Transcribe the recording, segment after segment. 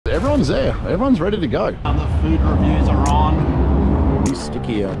everyone's there. Everyone's ready to go. Other food reviews are on. It's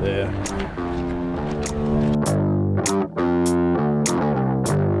sticky out there.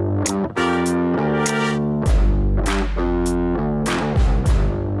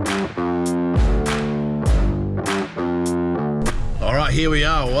 All right, here we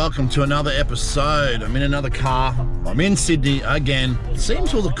are. Welcome to another episode. I'm in another car. I'm in Sydney again. It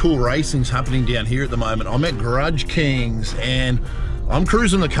seems all the cool racing's happening down here at the moment. I'm at Grudge Kings and I'm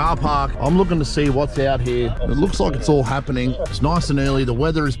cruising the car park. I'm looking to see what's out here. It looks like it's all happening. It's nice and early. The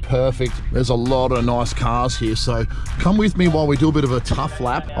weather is perfect. There's a lot of nice cars here. So come with me while we do a bit of a tough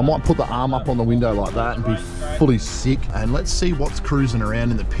lap. I might put the arm up on the window like that and be fully sick. And let's see what's cruising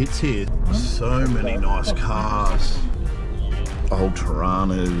around in the pits here. So many nice cars. Old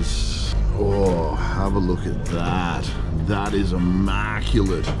Tiranas. Oh, have a look at that. That is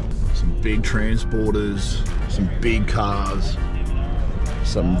immaculate. Some big transporters, some big cars.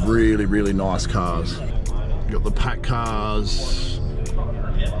 Some really, really nice cars. You got the pack cars,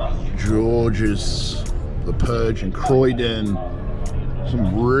 George's, the Purge and Croydon.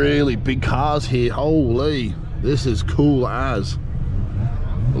 Some really big cars here. Holy, this is cool as.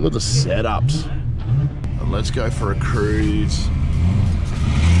 Look at the setups. And let's go for a cruise.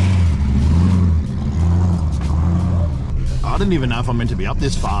 I didn't even know if I'm meant to be up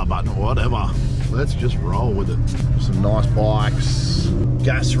this far, but whatever. Let's just roll with it. Some nice bikes,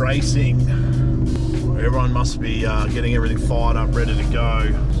 gas racing. Everyone must be getting everything fired up, ready to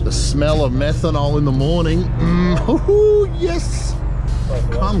go. The smell of methanol in the morning. Yes!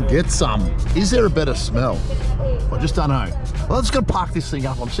 Come get some. Is there a better smell? I just don't know. Well, let's go park this thing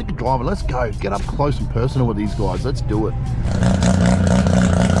up. I'm sick of driving. Let's go. Get up close and personal with these guys. Let's do it.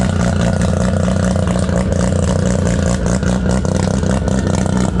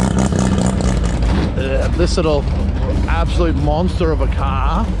 This little absolute monster of a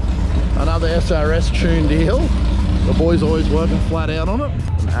car, another SRS tune deal. The boys always working flat out on it.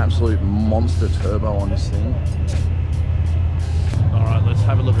 An absolute monster turbo on this thing. All right, let's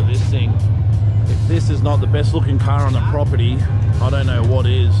have a look at this thing. If this is not the best looking car on the property, I don't know what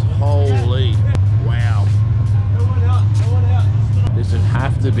is. Holy wow. This would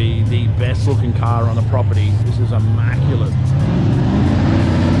have to be the best looking car on the property. This is immaculate.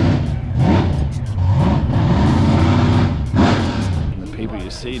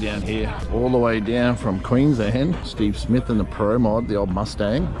 See down here all the way down from Queensland, Steve Smith and the Pro Mod, the old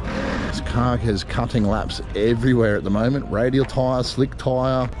Mustang. This car has cutting laps everywhere at the moment. Radial tyre, slick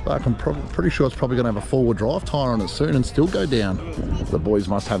tyre. I'm pretty sure it's probably going to have a four-wheel drive tyre on it soon and still go down. The boys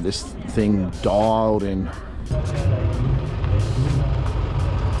must have this thing dialed in.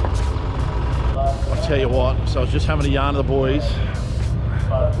 I'll tell you what, so I was just having a yarn to the boys.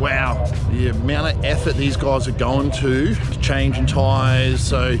 Wow, the amount of effort these guys are going to changing tyres.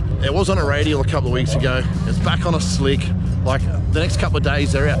 So it was on a radial a couple of weeks ago. It's back on a slick. Like the next couple of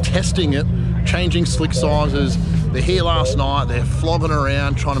days, they're out testing it, changing slick sizes. They're here last night. They're flogging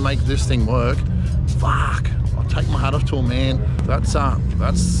around trying to make this thing work. Fuck, I'll take my hat off to them, man. That's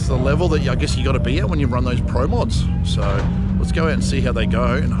the level that I guess you got to be at when you run those Pro Mods. So let's go out and see how they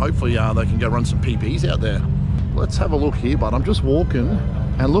go, and hopefully they can go run some PBs out there. Let's have a look here, but I'm just walking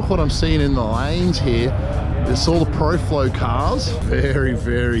and look what I'm seeing in the lanes here. There's all the Pro Flow cars. Very,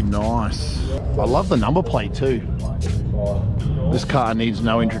 very nice. I love the number plate too. This car needs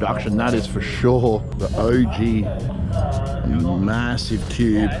no introduction, that is for sure. The OG massive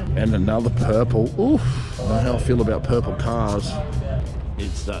cube and another purple. Oof, I don't know how I feel about purple cars.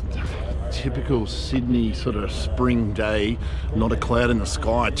 It's that typical Sydney sort of spring day, not a cloud in the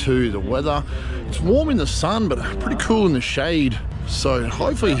sky too. The weather, it's warm in the sun but pretty cool in the shade, so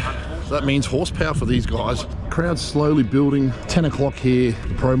hopefully that means horsepower for these guys. Crowd's slowly building. 10 o'clock here.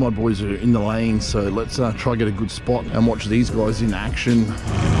 The Pro Mod boys are in the lane, so let's try get a good spot and watch these guys in action. We've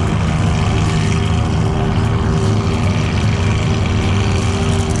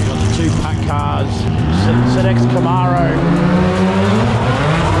got the two pack cars, 𝐇𝐎𝐏𝐿.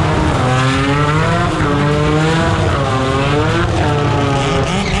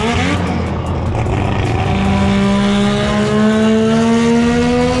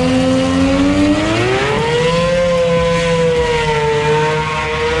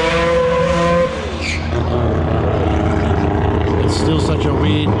 Such a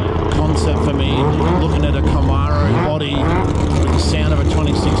weird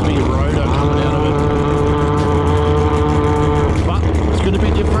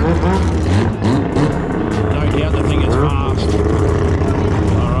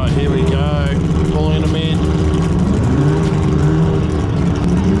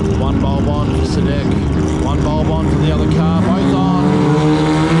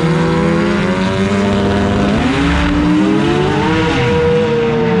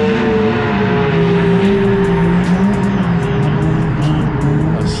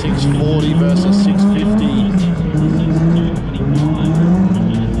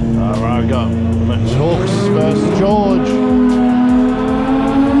got 𝐷𝐿𝐼𝒂 versus George.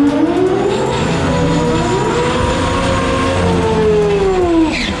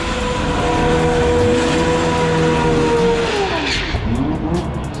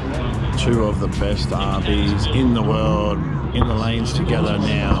 Two of the best RBs in the world in the lanes together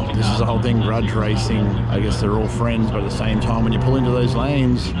now. This is the whole thing, grudge racing. I guess they're all friends, but at the same time, when you pull into those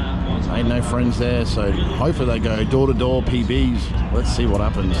lanes, ain't no friends there. So hopefully they go door-to-door PBs. Let's see what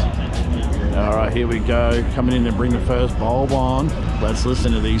happens. All right, here we go. Coming in to bring the first bulb on. Let's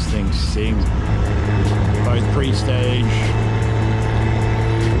listen to these things sing. Both pre-stage.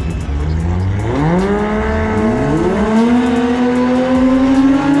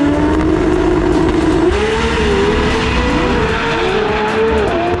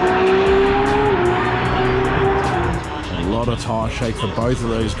 Tire shake for both of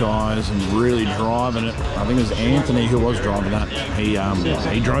those guys and really driving it. I think it was Anthony who was driving that. He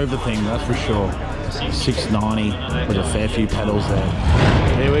drove the thing, that's for sure. 690 with a fair few pedals there.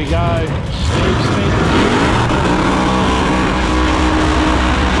 Here we go. Steve Smith.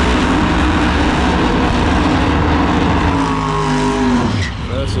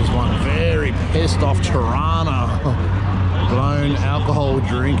 Versus one very pissed off Tirana. Blown alcohol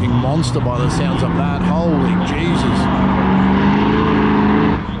drinking monster by the sounds of that. Holy Jesus.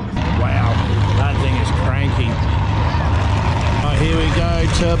 Here we go,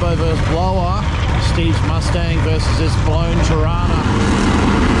 turbo versus blower. Steve's Mustang versus this blown Tirana.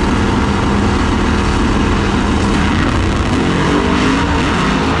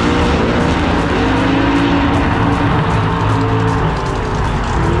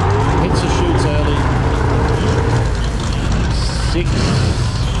 Hits and shoots early.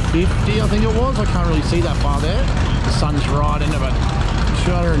 650, I think it was. I can't really see that far there. The sun's right into it.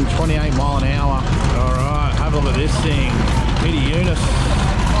 228 mile an hour. All right, have a look at this thing. Peter Yunus.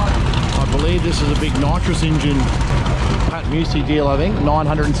 I believe this is a big nitrous engine. Pat Musi deal, I think.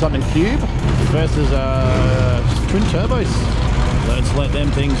 900 and something cube versus twin turbos. Let's let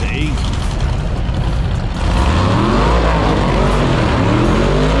them things eat.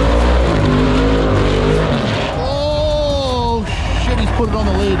 Oh shit, he's put it on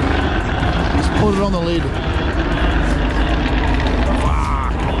the lid. He's put it on the lid.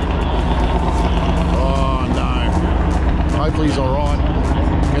 Hopefully he's alright.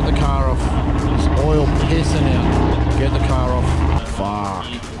 Get the car off. There's oil pissing out. Get the car off. Fuck.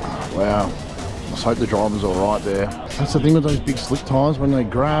 Wow. Let's hope the driver's alright there. That's the thing with those big slick tyres, when they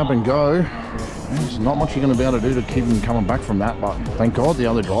grab and go, there's not much you're going to be able to do to keep them coming back from that, but thank God the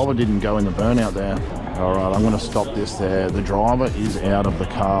other driver didn't go in the burnout there. Alright, I'm going to stop this there. The driver is out of the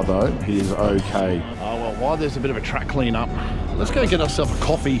car though. He is okay. Oh well, while there's a bit of a track clean up, let's go get ourselves a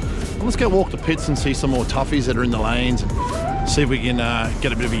coffee. And let's go walk the pits and see some more toughies that are in the lanes. And see if we can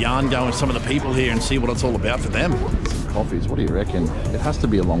get a bit of a yarn going with some of the people here and see what it's all about for them. Some coffees, what do you reckon? It has to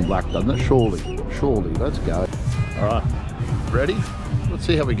be a long black, doesn't it? Surely, surely. Let's go. Alright, ready? Let's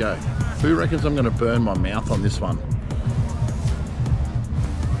see how we go. Who reckons I'm going to burn my mouth on this one?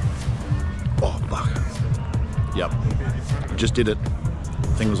 Oh, fuck. Yep, just did it.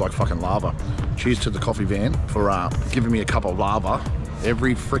 Thing was like fucking lava. Cheers to the coffee van for giving me a cup of lava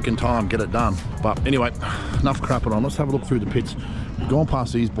every freaking time. Get it done. But anyway, enough crapping on. Let's have a look through the pits. We've gone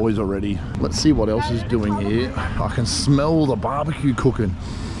past these boys already. Let's see what else is doing here. I can smell the barbecue cooking.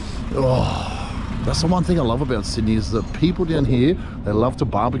 Oh, that's the one thing I love about Sydney is the people down here, they love to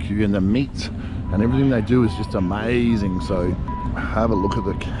barbecue, and the meat and everything they do is just amazing. So have a look at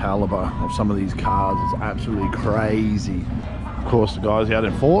the caliber of some of these cars. It's absolutely crazy. Of course, the guys out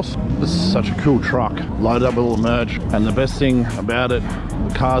in force. This is such a cool truck, loaded up with all the merch. And the best thing about it,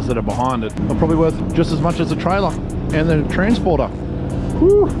 the cars that are behind it are probably worth just as much as the trailer and the transporter.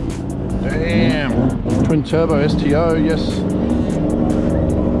 Whew. Damn. Twin turbo STO, yes.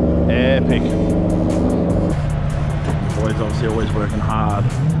 Epic. Boys obviously always working hard.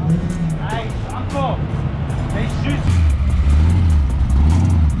 Hey, uncle. Hey, shoot.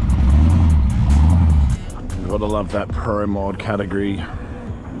 Gotta love that pro mod category.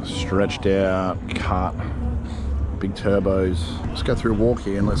 Stretched out, cut, big turbos. Let's go through a walk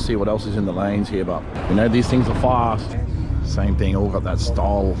here and let's see what else is in the lanes here. But you know, these things are fast. Same thing, all got that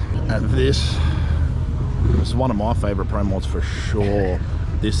style. And this is one of my favorite pro mods for sure.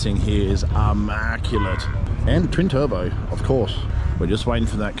 This thing here is immaculate. And twin turbo, of course. We're just waiting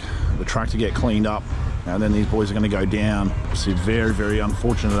for the track to get cleaned up. And then these boys are going to go down. It's a very, very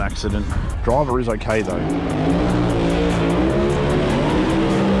unfortunate accident. Driver is okay though.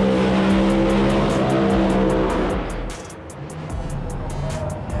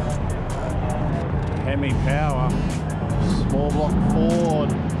 Hemi power, small block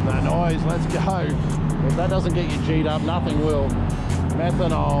Ford. That noise, let's go. If that doesn't get you G'd up, nothing will.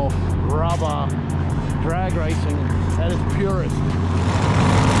 Methanol, rubber, drag racing at its purest.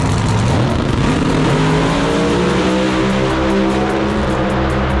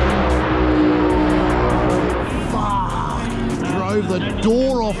 Fuck! Drove the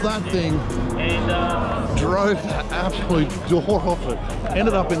door off that thing. Drove the absolute door off it.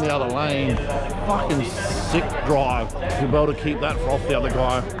 Ended up in the other lane. Fucking sick drive to be able to keep that off the other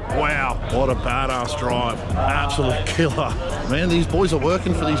guy. Wow, what a badass drive. Absolute killer. Man, these boys are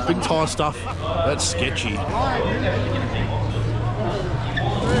working for these big tire stuff. That's sketchy.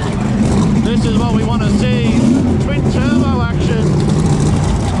 This is what we want to see. Twin turbo action.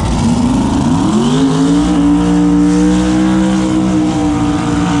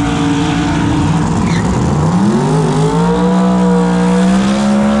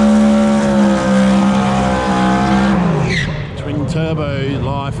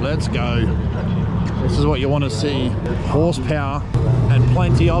 Let's go. This is what you want to see. Horsepower and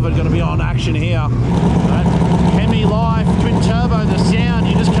plenty of it going to be on action here. That Hemi Life twin turbo, the sound,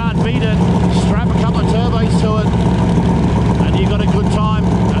 you just can't beat it. Strap a couple of turbos to it and you got a good time,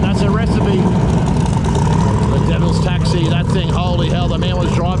 and that's a recipe. The Devil's Taxi, that thing, holy hell, the man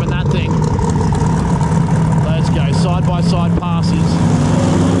was driving that thing. Let's go, side by side passes.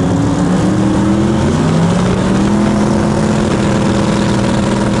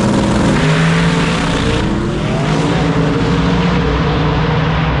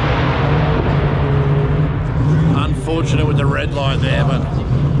 With the red light there, but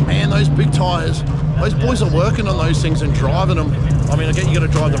man, those big tires, those boys are working on those things and driving them. I mean, I get you got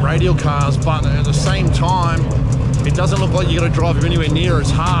to drive the radial cars, but at the same time, it doesn't look like you got to drive them anywhere near as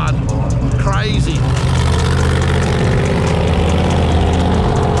hard. Crazy.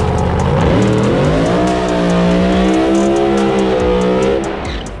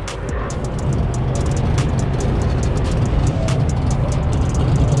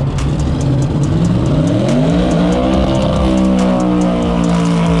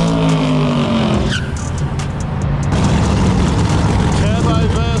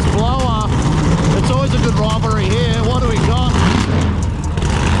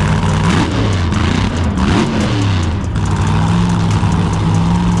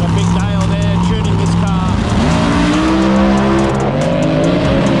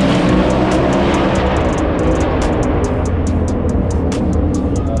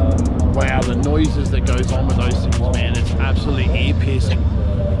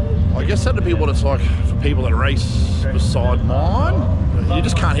 It's like for people that race beside mine, you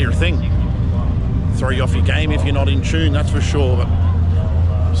just can't hear a thing. Throw you off your game if you're not in tune, that's for sure.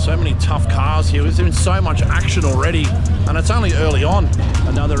 But so many tough cars here. There's been so much action already, and it's only early on.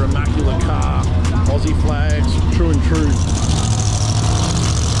 Another immaculate car, Aussie flags, true and true.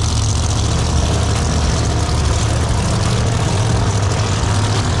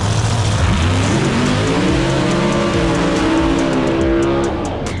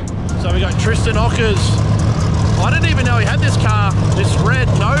 Tristan Ockers. I didn't even know he had this car. This red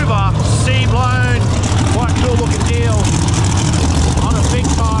Nova, sea blown, quite cool looking deal on a big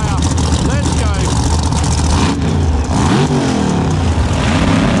tyre. Let's go.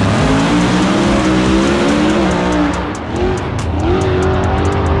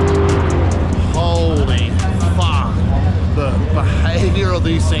 Holy fuck. The behavior of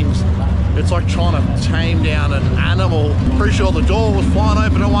these things. It's like trying to tame down an animal. Pretty sure the door was flying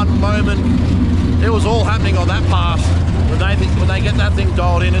open at one moment. It was all happening on that pass. When they get that thing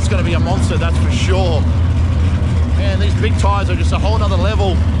dialed in, it's going to be a monster, that's for sure. Man, these big tyres are just a whole nother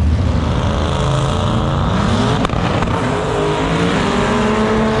level.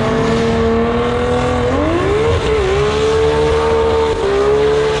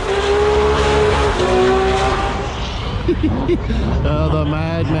 Oh, the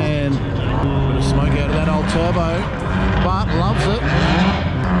madman. Bit of smoke out of that old turbo, but loves it.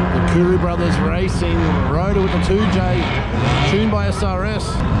 The Kuru Brothers Racing, Rotor with the 2J, tuned by SRS.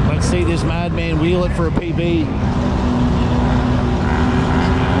 Let's see this madman wheel it for a PB.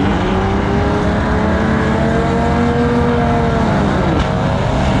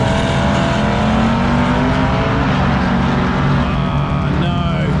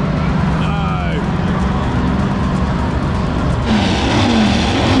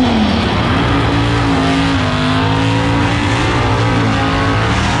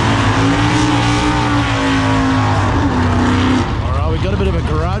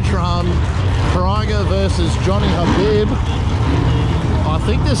 Johnny Habib. I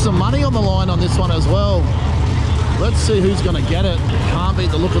think there's some money on the line on this one as well. Let's see who's going to get it. Can't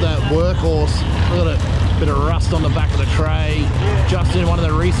beat the look of that workhorse. Look at it. Bit of rust on the back of the tray. Just in one of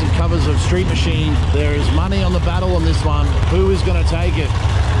the recent covers of Street Machine. There is money on the battle on this one. Who is going to take it?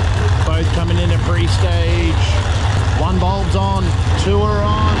 Both coming into pre-stage. One bulb's on, two are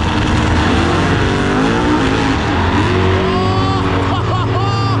on.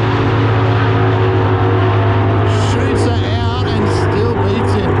 Shoots her out and still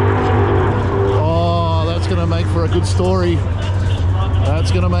beats him. Oh, that's going to make for a good story.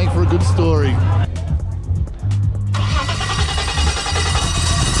 That's going to make for a good story.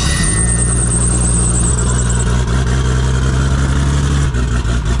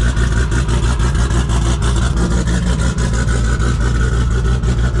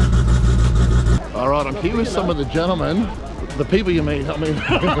 I'm here with some of the gentlemen, the people you meet. I mean,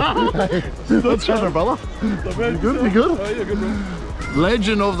 what's happening, brother? You good? You good? Oh, yeah, good, bro.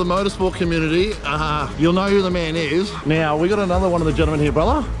 Legend of the motorsport community. You'll know who the man is. Now, we got another one of the gentlemen here,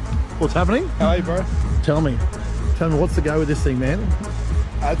 brother. What's happening? How are you, bro? Tell me what's the go with this thing, man?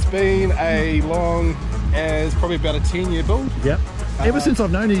 It's been a long, as probably about a 10-year build. Yep. Ever since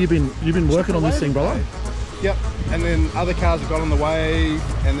I've known you, you've been working on this thing, brother. Yep. And then other cars have got on the way,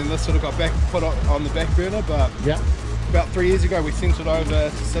 and then this sort of got put on the back burner. But yeah, about 3 years ago, we sent it over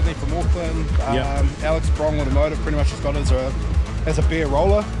to Sydney from Auckland. 𝐷𝐿𝐒 Automotive pretty much just got it as a bare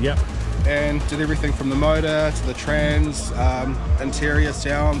roller. Yep. And did everything from the motor to the trans, interior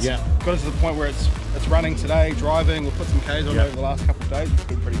sounds. Yeah. Got it to the point where it's running today, driving. We'll put some Ks on over the last couple of days. It's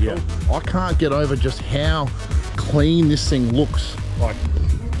been pretty cool. I can't get over just how clean this thing looks. Like,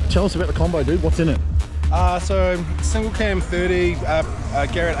 tell us about the combo, dude. What's in it? So single cam 30,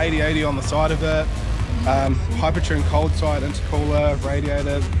 Garrett 8080 on the side of it, Hypertune cold side intercooler,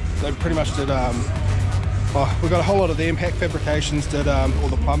 radiator. They pretty much did, we got a whole lot of the impact fabrications, did all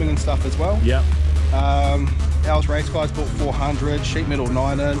the plumbing and stuff as well. Yeah. Al's race guys bought 400, sheet metal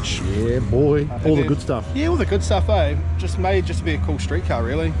 9-inch. Yeah, boy. All the good stuff. Yeah, all the good stuff, eh? Just made just to be a cool street car,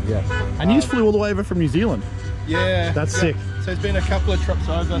 really. Yeah. And you flew all the way over from New Zealand. Yeah. That's sick. So it's been a couple of trips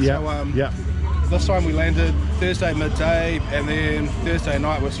over. Yeah. So, this time we landed Thursday midday, and then Thursday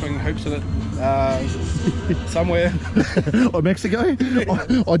night we're swinging hoops in it somewhere. Oh, Mexico?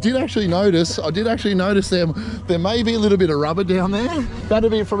 I did actually notice there may be a little bit of rubber down there.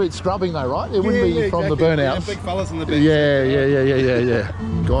 That'd be from it scrubbing though, right? It wouldn't be from exactly. the burnouts. Yeah, big fellas in the back. Yeah.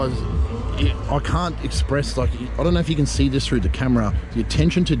 Guys, I can't express, like, I don't know if you can see this through the camera, the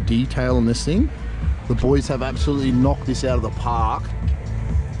attention to detail on this thing. The boys have absolutely knocked this out of the park.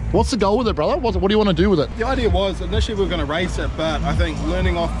 What's the goal with it, brother? What do you want to do with it? The idea was, initially we were going to race it, but I think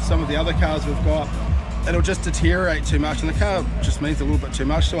learning off some of the other cars we've got, it'll just deteriorate too much, and the car just means a little bit too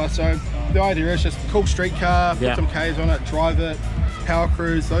much to us. So the idea is just a cool street car, put some Ks on it, drive it, power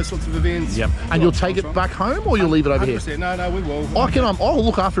cruise, those sorts of events. Yep. And you'll take it back home, or you'll leave it over 100%. here? No, we will. I'll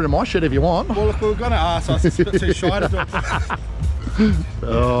look after it in my shed if you want. Well, look, we were going to ask us. It's a bit too shy to do it.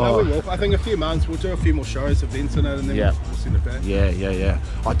 No, we will. I think a few months we'll do a few more shows, events in it, and then we'll send it back. Yeah.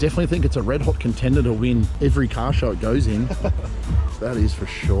 I definitely think it's a red hot contender to win every car show it goes in. That is for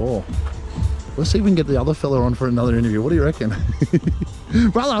sure. Let's see if we can get the other fella on for another interview. What do you reckon?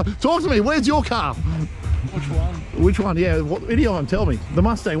 Brother, talk to me. Where's your car? Which one? Which one? Yeah, any of them, tell me. The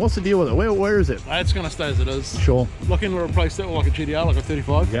Mustang, what's the deal with it? Where is it? It's going to stay as it is. Sure. Looking to replace that with like a GTR, like a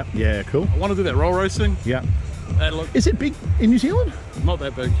 35. Yeah, cool. I want to do that roll racing. Yeah. Is it big in New Zealand? Not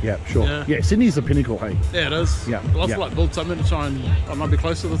that big. Yeah, sure. Yeah, Sydney's the pinnacle, hey? Yeah, it is. Yeah. I'd love to like build something to try and I might be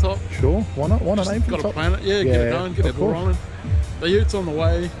close to the top. Sure, why not? Why not aim for the Got top? to plan it, get it going, get that ball rolling. The Utes on the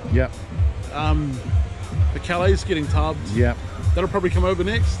way. Yeah. The Calais getting tubbed. Yeah. That'll probably come over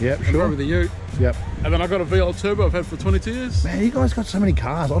next. Yeah, sure. Over the Ute. Yep. And then I got a VL Turbo I've had for 22 years. Man, you guys got so many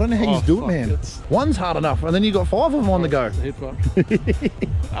cars. I don't know how you do it, man. One's hard enough, and then you got 5 of them on the go.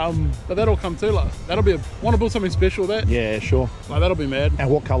 But that'll come too. Like that'll be. Want to build something special with that? Yeah, sure. Like that'll be mad. And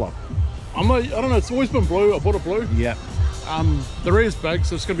what colour? I don't know. It's always been blue. I bought a blue. Yeah. The rear's big,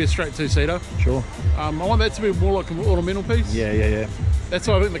 so it's going to be a straight 2-seater. Sure. I want that to be more like an ornamental piece. Yeah. That's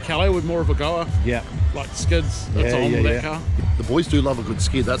why I think the Calais would more of a goer. Yeah. Like skids. That's on with that car. The boys do love a good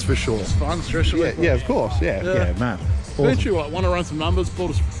skid, that's for sure. It's fun, especially. Yeah, of course. Yeah, man. Awesome. Eventually, like, want to run some numbers,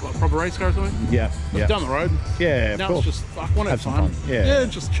 build a proper race car or something. Yeah. Down the road. Yeah, now of course. it's just, fuck, want to have fun. Yeah,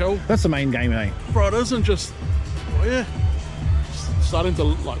 just chill. That's the main game, eh? Bro, it isn't just, starting to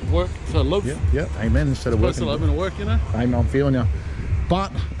like work to live. Yeah. Amen. Instead of working. To live and work, you know. Amen. I'm feeling you.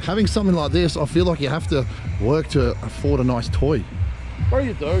 But having something like this, I feel like you have to work to afford a nice toy. Bro,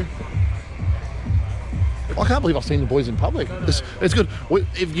 you do. I can't believe I've seen the boys in public. It's good.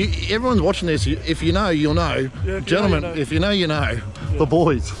 If everyone's watching this, if you know, you'll know. Gentlemen, if you know, you know. The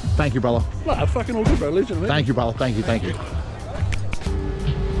boys. Thank you, brother. No, fucking all good, bro. Legend, man. Thank you, brother. Thank you.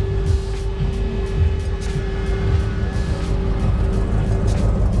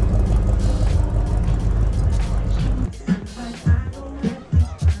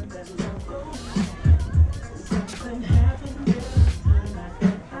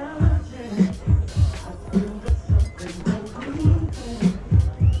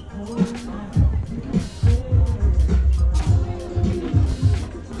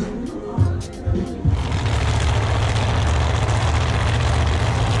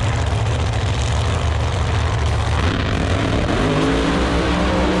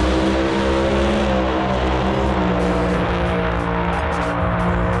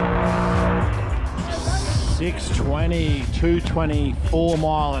 620, 224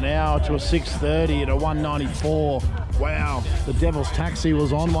 mile an hour to a 630 at a 194. Wow, the Devil's Taxi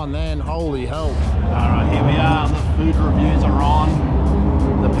was on one then. Holy hell. All right, here we are. The food reviews are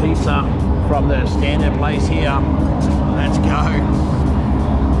on. The pizza from the standard place here. Let's go.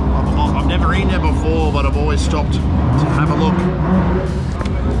 I've never eaten it before, but I've always stopped to have a look.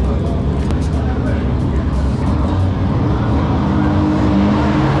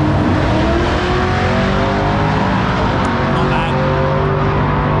 Not bad.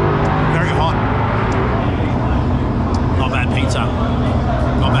 Very hot. Not bad pizza.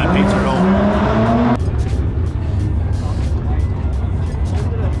 Not bad pizza at all.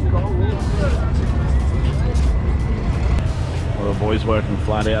 Well, the boys working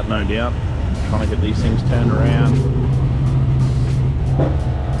flat out, no doubt. Trying to get these things turned around.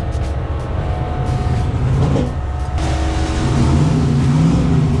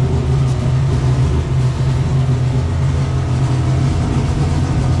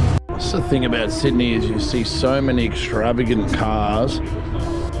 That's the thing about Sydney is you see so many extravagant cars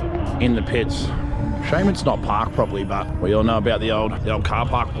in the pits. Shame it's not parked properly, but we all know about the old car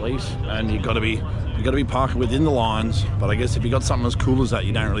park police, and you've got to be parking within the lines. But I guess if you got something as cool as that,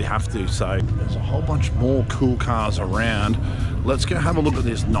 you don't really have to. So there's a whole bunch more cool cars around. Let's go have a look at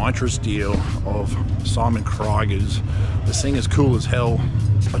this nitrous deal of Simon Krieger's. This thing is cool as hell.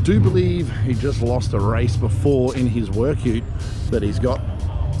 I do believe he just lost a race before in his work ute that he's got.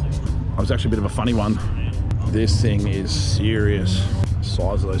 It was actually a bit of a funny one. This thing is serious. The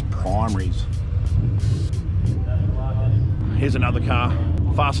size of those primaries. Here's another car.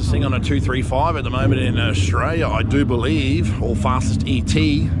 Fastest thing on a 235 at the moment in Australia, I do believe, or fastest ET.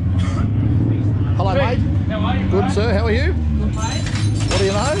 Hello, mate. How are you? Good, sir. How are you? Good, mate. What do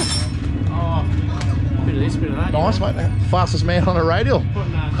you know? Oh, bit of this, bit of that. Nice, mate. Fastest man on a radial.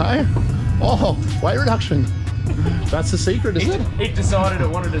 Hey? Oh, weight reduction. That's the secret, isn't it? It decided it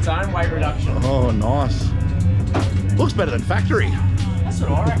wanted its own weight reduction. Oh, nice. Looks better than factory. That's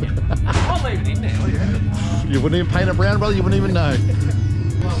what I reckon. I'll leave it in there. What do you reckon? You wouldn't even paint it brown, brother. You wouldn't even know.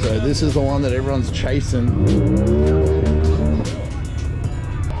 So this is the one that everyone's chasing.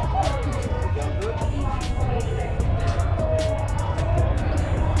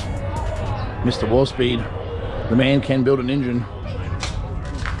 Mr. Warspeed, the man can build an engine.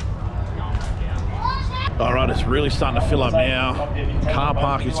 All right, it's really starting to fill up now. Car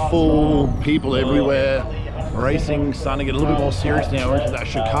park is full, people everywhere. Racing starting to get a little bit more serious now. We're into that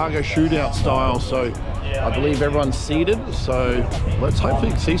Chicago shootout style, so I believe everyone's seated. So let's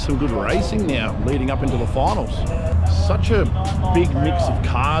hopefully see some good racing now leading up into the finals. Such a big mix of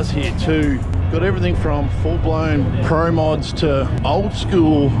cars here too. Got everything from full-blown pro mods to old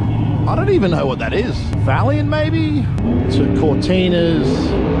school. I don't even know what that is. Valiant maybe? To Cortinas.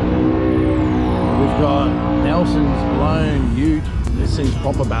 We've got Nelson's blown ute. This thing's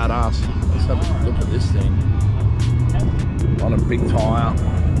proper badass. Let's have a look at this thing. On a big tyre.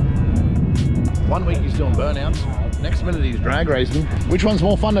 1 week he's doing burnouts. Next minute he's drag racing. Which one's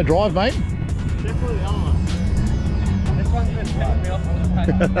more fun to drive, mate? Definitely the other one. This one's been pissing me off on the page.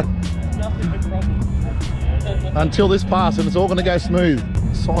 Nothing but problems. Until this pass and it's all going to go smooth.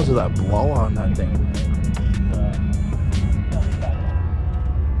 The size of that blower on that thing.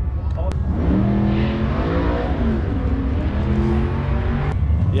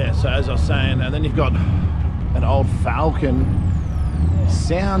 Yeah, so as I was saying, and then you've got an old Falcon.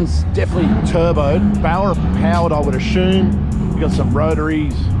 Sounds definitely turboed, power powered I would assume. You've got some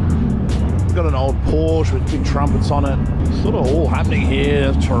rotaries. We've got an old Porsche with big trumpets on it. Sort of all happening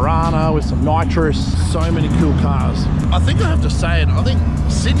here. Tirana with some nitrous. So many cool cars. I think I have to say it, I think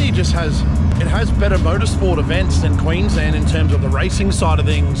Sydney just has better motorsport events than Queensland in terms of the racing side of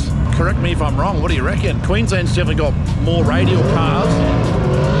things. Correct me if I'm wrong, what do you reckon? Queensland's definitely got more radial cars,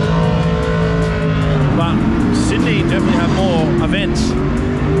 but Sydney definitely have more events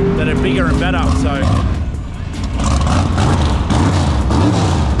that are bigger and better, so.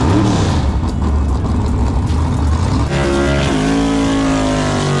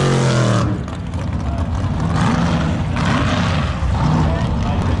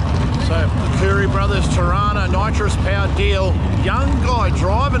 Brothers Tirana nitrous powered deal. Young guy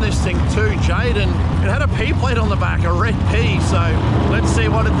driving this thing too, Jaden. It had a P plate on the back, a red P, so let's see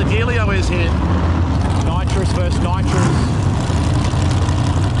what the dealio is here. Nitrous versus nitrous.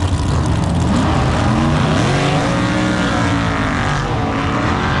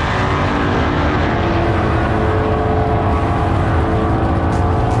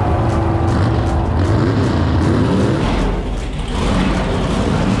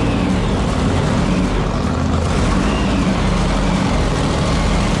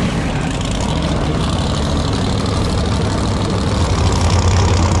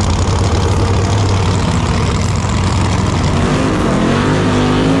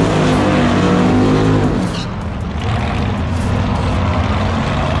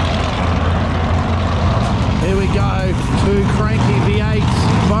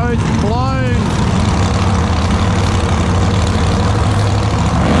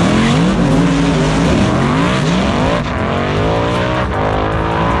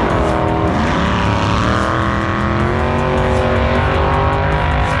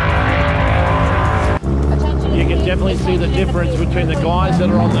 see the difference between the guys that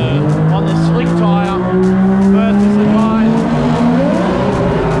are on the slick tire versus the guys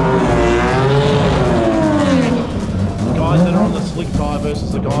that are on the slick tire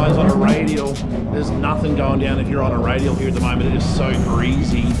versus the guys on a radial. There's nothing going down if you're on a radial here at the moment. It is so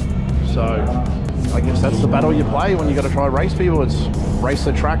greasy. So I guess that's the battle you play when you got to try to race people. It's race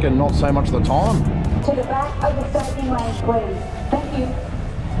the track and not so much the time. To the back of the staging lane, please. Thank you.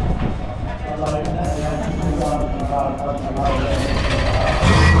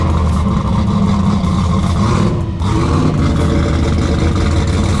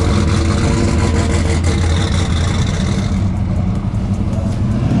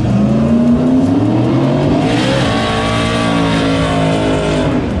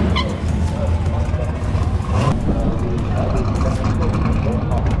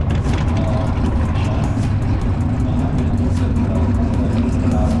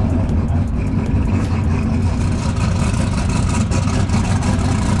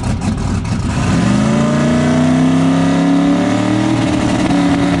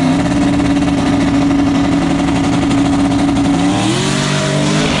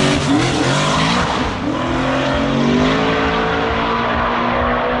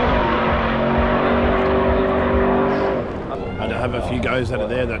 Out of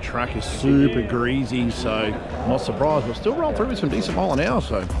there, that track is super greasy, so I'm not surprised. We'll still roll through with some decent mile an hour,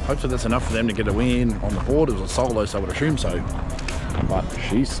 so hopefully that's enough for them to get a win on the board. It was a solo, so I would assume so. But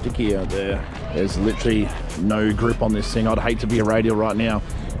she's sticky out there. There's literally no grip on this thing. I'd hate to be a radial right now,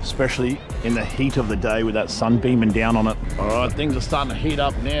 especially in the heat of the day with that sun beaming down on it. All right, things are starting to heat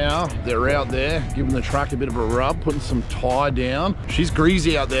up now. They're out there giving the track a bit of a rub, putting some tire down. She's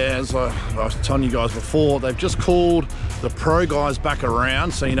greasy out there, as I was telling you guys before. They've just called the pro guys back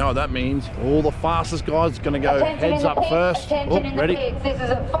around, so you know what that means. All the fastest guys are going to go heads up first. Oh, ready? This is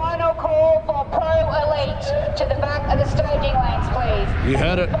a final call for Pro Elite to the back of the staging lanes, please. You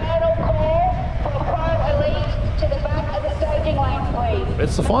heard it. Final call for Pro Elite to the back of the staging lanes, please.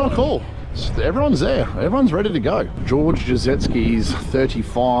 It's the final call. Everyone's there. Everyone's ready to go. 𝐄𝐍𝐉𝐎𝐘's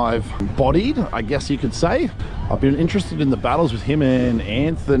 35 bodied, I guess you could say. I've been interested in the battles with him and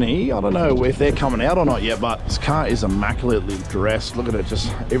Anthony. I don't know if they're coming out or not yet, but this car is immaculately dressed. Look at it,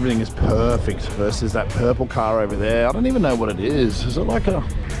 just everything is perfect versus that purple car over there. I don't even know what it is. Is it like a,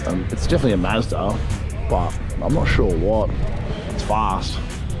 it's definitely a Mazda, but I'm not sure what. It's fast,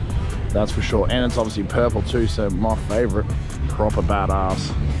 that's for sure. And it's obviously purple too, so my favorite, proper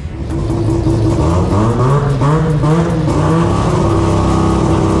badass.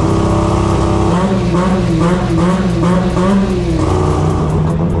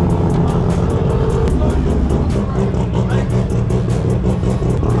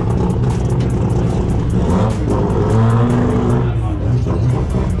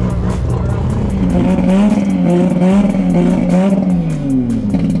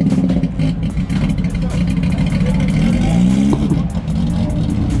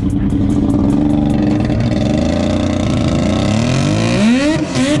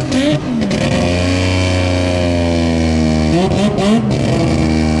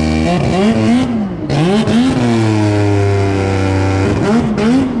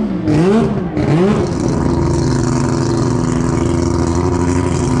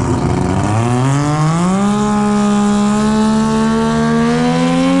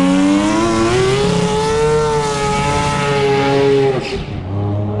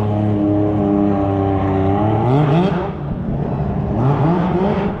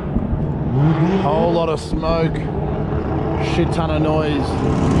 Smoke, shit ton of noise.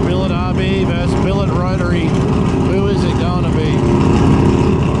 Billet RB versus Billet Rotary. Who is it going to be?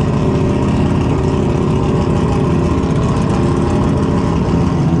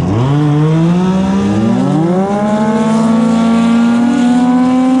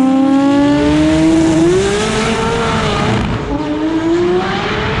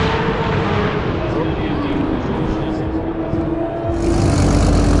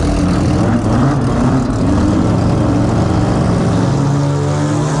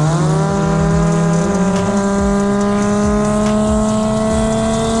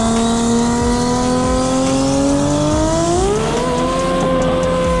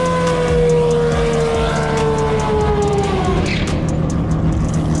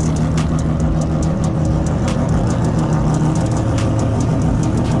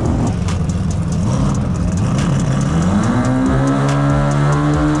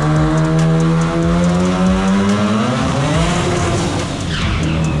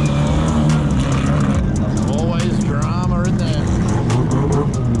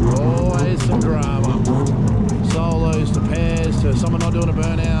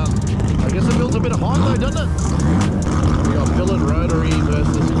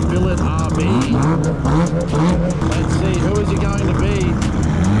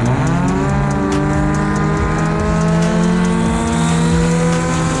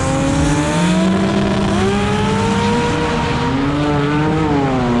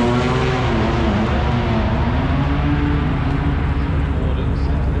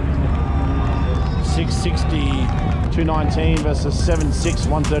 719 versus 7.6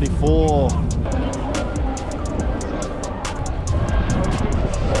 134.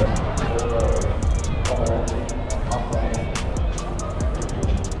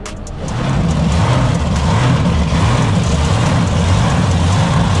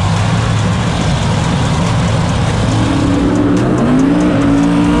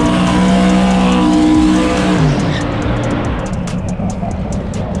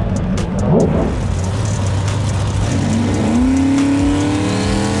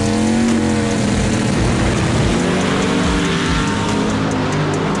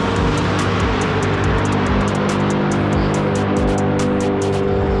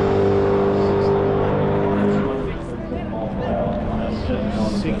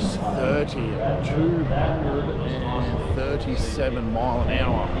 237 mile an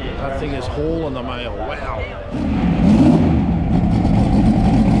hour. That thing is hauling the mail. Wow.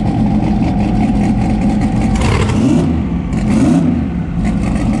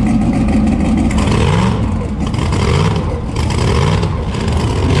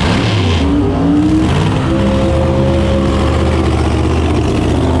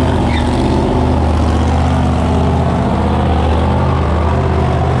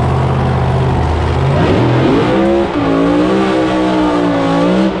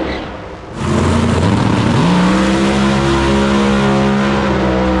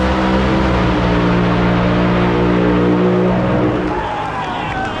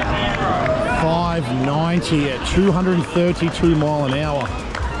 590 at 232 mile an hour.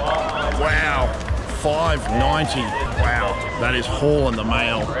 Wow, 590. Wow, that is hauling the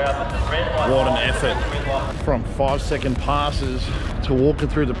mail. What an effort. From 5-second passes to walking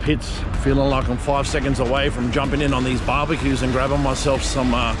through the pits, feeling like I'm 5 seconds away from jumping in on these barbecues and grabbing myself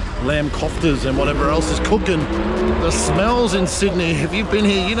some lamb koftas and whatever else is cooking. The smells in Sydney, if you've been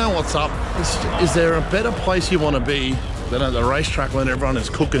here, you know what's up. Is there a better place you want to be than at the racetrack when everyone is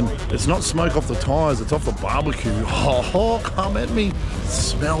cooking? It's not smoke off the tyres, it's off the barbecue. Oh, come at me. It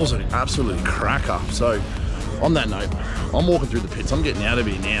smells an absolute cracker. So, on that note, I'm walking through the pits. I'm getting out of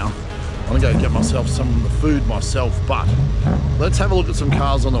here now. I'm gonna go get myself some of the food myself, but let's have a look at some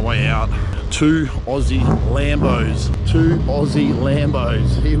cars on the way out. Two Aussie Lambos. Two Aussie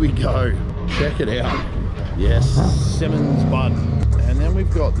Lambos. Here we go. Check it out. Yes, Simmons bud. And then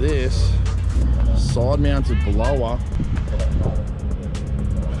we've got this side-mounted blower.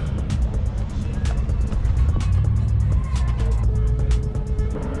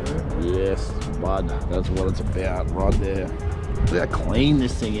 Yes, bud. That's what it's about right there. Look how clean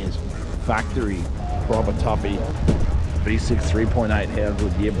this thing is. Factory, proper tuppy. V6 3.8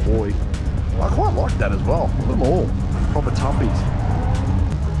 Howard, yeah boy. I quite like that as well. Look at them all. Proper tuppies.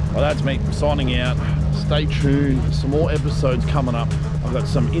 Well, that's me signing out. Stay tuned. Some more episodes coming up. I've got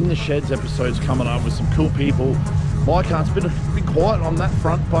some In the Sheds episodes coming up with some cool people. My car's been a bit quiet on that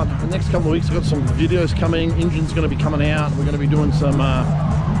front, but the next couple of weeks I've got some videos coming. Engine's going to be coming out. We're going to be doing some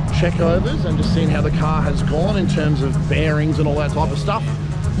checkovers and just seeing how the car has gone in terms of bearings and all that type of stuff.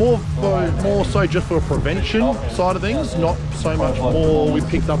 More so just for a prevention side of things, not so much more we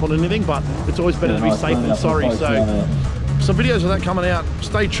picked up on anything, but it's always better to be safe than sorry. So some videos of that coming out.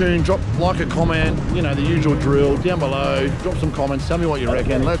 Stay tuned, drop like a comment, you know, the usual drill down below. Drop some comments, tell me what you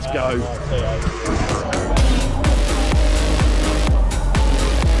reckon. Let's go.